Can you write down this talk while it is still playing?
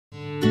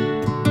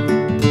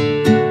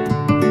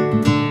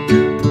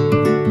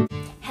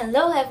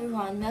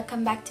everyone,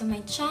 welcome back to my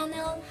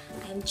channel.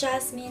 I'm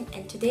Jasmine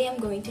and today I'm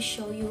going to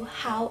show you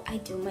how I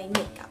do my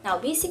makeup. Now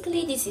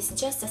basically this is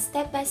just a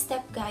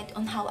step-by-step guide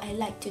on how I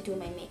like to do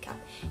my makeup,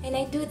 and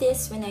I do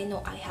this when I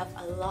know I have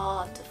a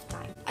lot of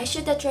time. I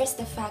should address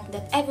the fact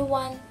that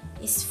everyone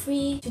is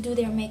free to do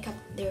their makeup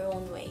their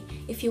own way.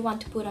 If you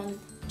want to put on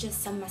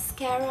just some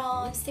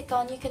mascara, stick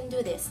on, you can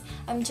do this.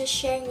 I'm just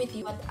sharing with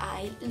you what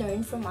I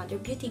learned from other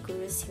beauty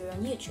gurus here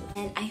on YouTube.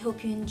 And I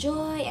hope you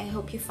enjoy, I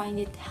hope you find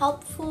it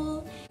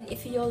helpful. And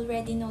if you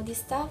already know this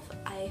stuff,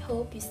 I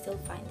hope you still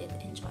find it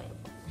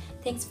enjoyable.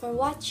 Thanks for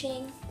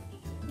watching.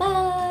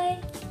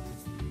 Bye!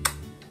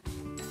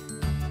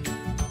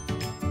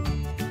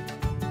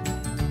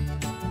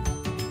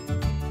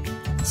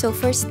 So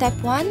for step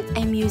 1,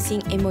 I'm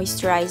using a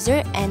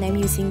moisturizer, and I'm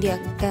using the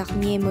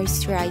Garnier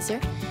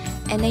moisturizer.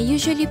 And I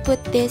usually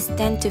put this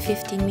 10 to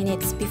 15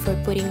 minutes before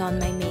putting on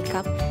my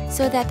makeup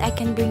so that I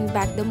can bring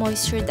back the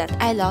moisture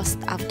that I lost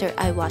after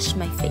I washed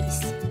my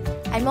face.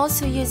 I'm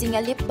also using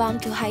a lip balm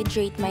to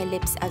hydrate my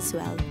lips as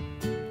well.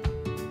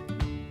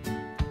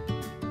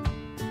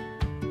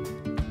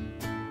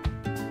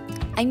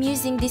 I'm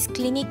using this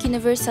Clinique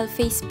Universal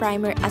Face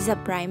Primer as a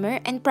primer,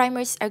 and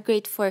primers are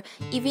great for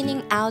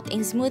evening out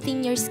and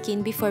smoothing your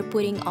skin before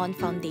putting on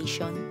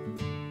foundation.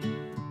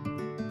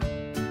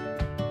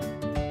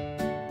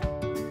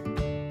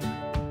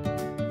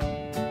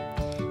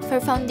 For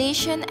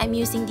foundation, I'm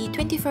using the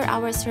 24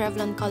 Hours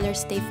Revlon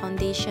COLORSTAY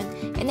foundation,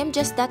 and I'm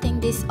just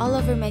dotting this all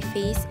over my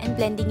face and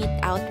blending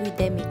it out with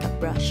the makeup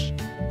brush.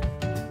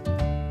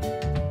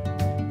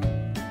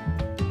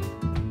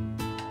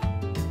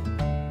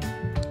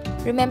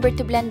 Remember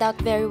to blend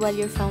out very well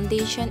your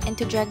foundation and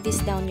to drag this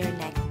down your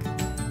neck.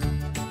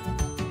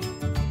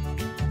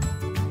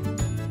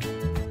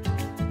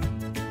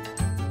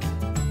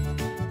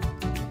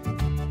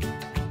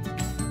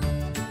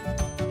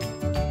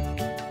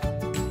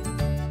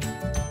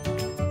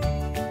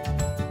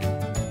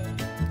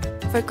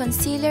 For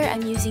concealer,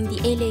 I'm using the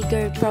LA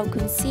Girl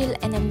PROCONCEAL,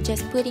 and I'm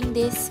just putting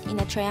this in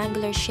a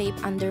triangular shape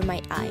under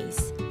my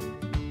eyes.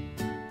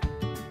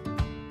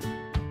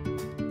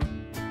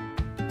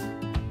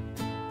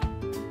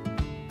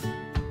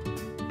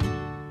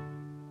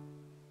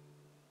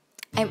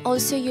 I'm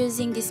also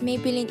using this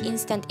Maybelline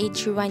Instant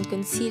Age Rewind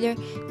Concealer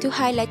to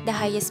highlight the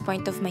highest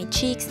point of my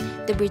cheeks,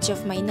 the bridge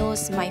of my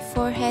nose, my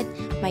forehead,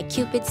 my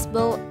cupid's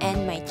bow,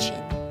 and my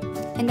chin.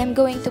 And I'm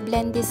going to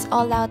blend this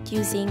all out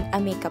using a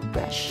makeup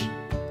brush.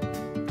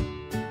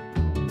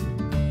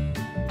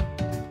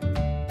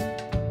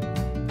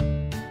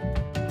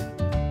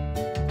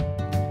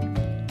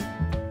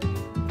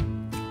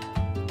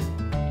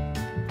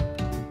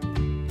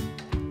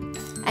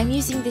 I'm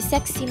using the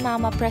Sexy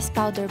Mama Press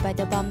Powder by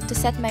the BALM to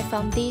set my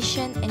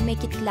foundation and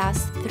make it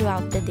last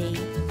throughout the day.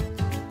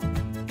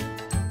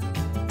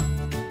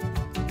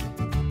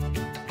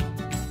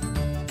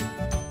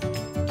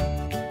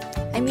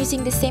 I'm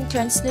using the same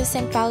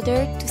translucent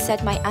powder to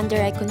set my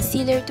under eye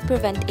concealer to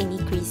prevent any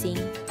creasing.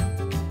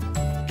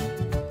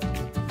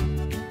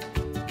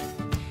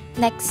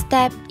 Next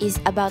step is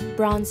about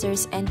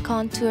bronzers and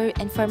contour,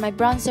 and for my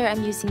bronzer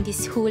I'm using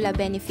this HOOLA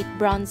Benefit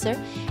bronzer,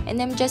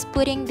 and I'm just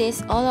putting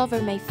this all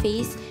over my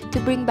face to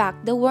bring back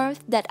the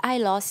warmth that I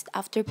lost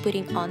after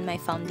putting on my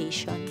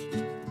foundation.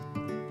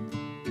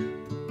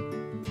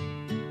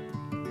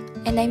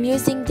 And I'm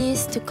using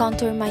this to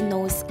contour my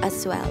nose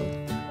as well.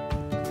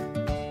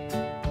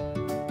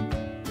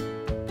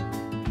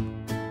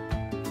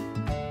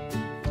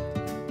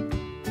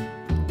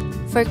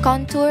 For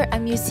contour,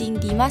 I'm using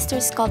the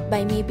MASTERSCULPT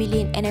by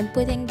Maybelline, and I'm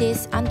putting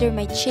this under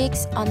my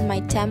cheeks, on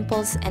my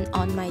temples, and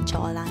on my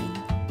jawline.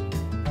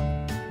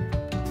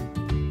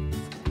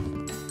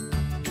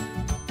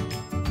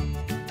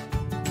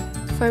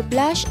 For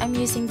blush, I'm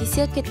using the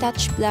Silky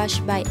Touch blush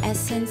by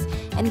Essence,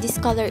 and this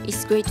color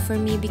is great for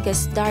me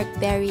because dark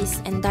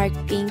berries and dark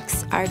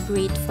pinks are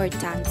great for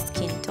tanned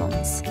skin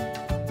tones.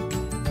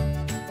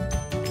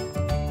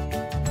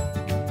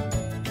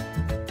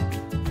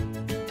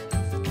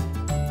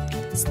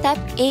 Step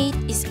 8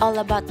 is all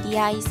about the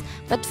eyes,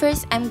 but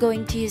first I'm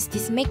going to use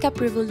this Makeup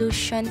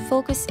Revolution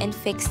Focus and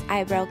Fix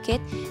Eyebrow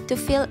Kit to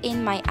fill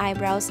in my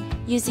eyebrows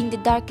using the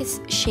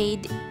darkest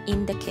shade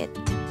in the kit.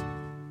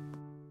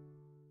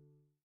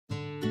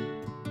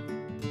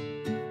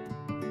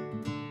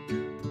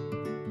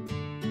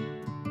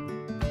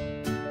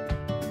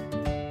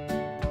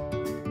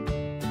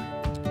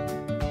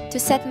 To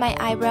set my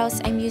eyebrows,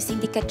 I'm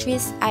using the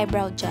CATRICE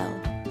Eyebrow Gel.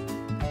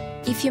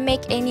 If you make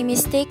any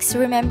mistakes,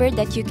 remember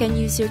that you can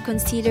use your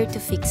concealer to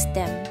fix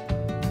them.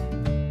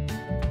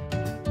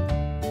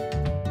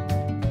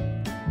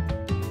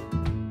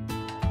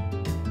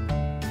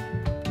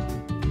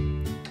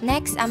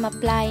 Next, I'm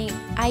applying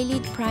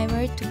eyelid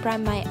primer to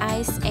prime my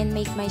eyes and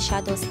make my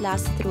shadows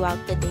last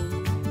throughout the day.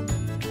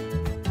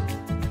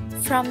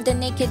 From the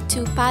Naked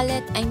 2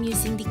 palette, I'm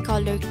using the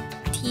color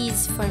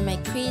TEASE for my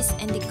crease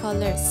and the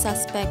color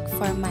Suspect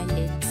for my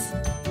lids.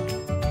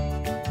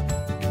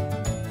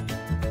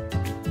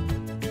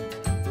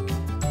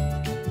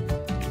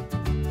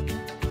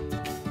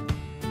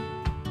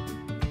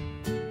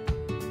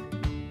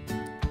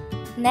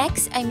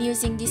 Next, I'm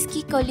using this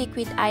KIKO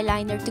liquid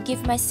eyeliner to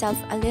give myself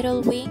a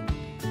little wing.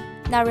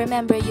 Now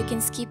remember, you can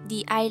skip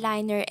the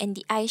eyeliner and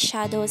the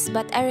eyeshadows,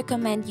 but I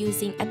recommend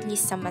using at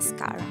least some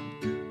mascara.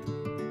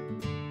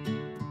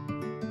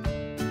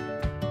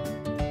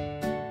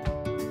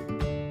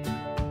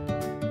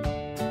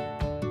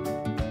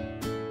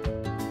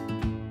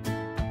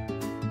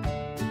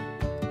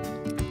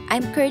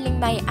 I'm curling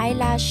my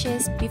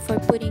eyelashes before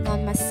putting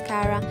on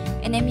mascara,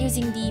 and I'm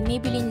using the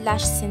Maybelline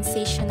Lash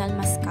Sensational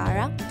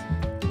Mascara.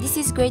 This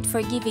is great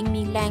for giving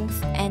me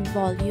length and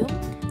volume.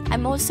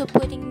 I'm also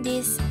putting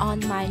this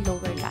on my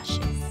lower lashes.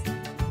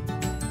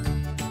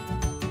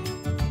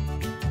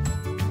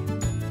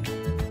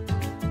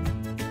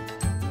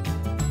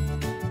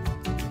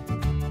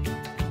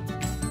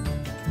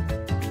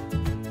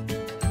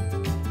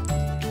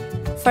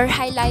 For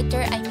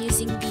highlighter, I'm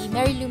using the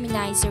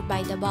MESMERIZE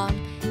by the BALM,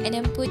 and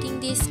I'm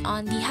putting this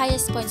on the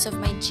highest points of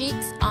my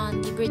cheeks,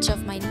 on the bridge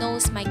of my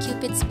nose, my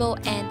cupid's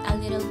bow, and a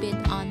little bit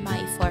on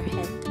my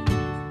forehead.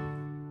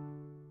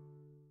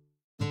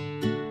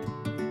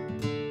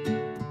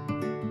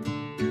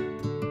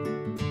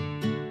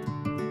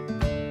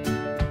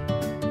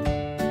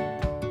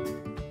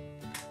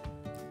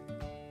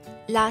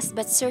 Last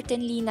but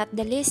certainly not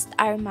the least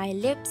are my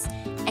lips.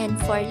 And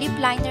for lip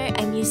liner,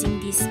 I'm using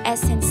this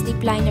Essence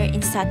lip liner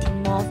in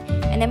Satin Mauve,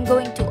 and I'm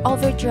going to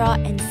overdraw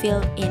and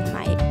fill in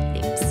my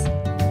lips.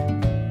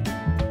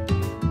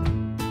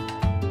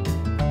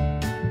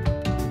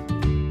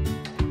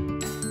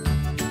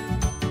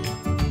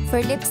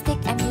 For lipstick,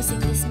 I'm using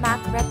this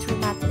MAC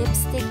RETROMATTE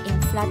lipstick in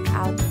Flat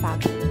Out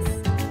Fabulous.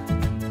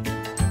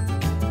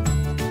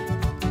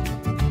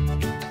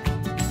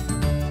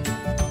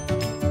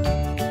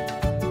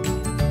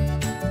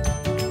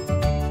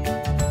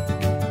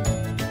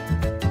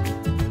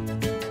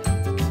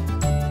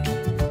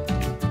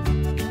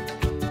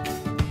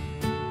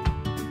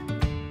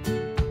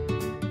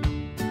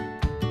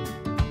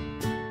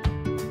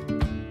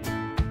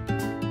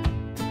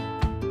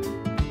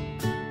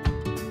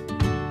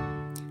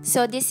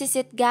 So this is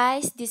it,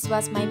 guys. This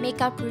was my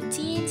makeup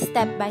routine,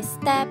 step by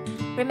step.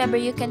 Remember,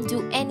 you can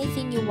do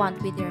anything you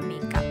want with your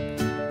makeup.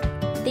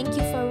 Thank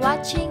you for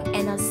watching,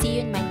 and I'll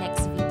see you in my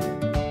next video.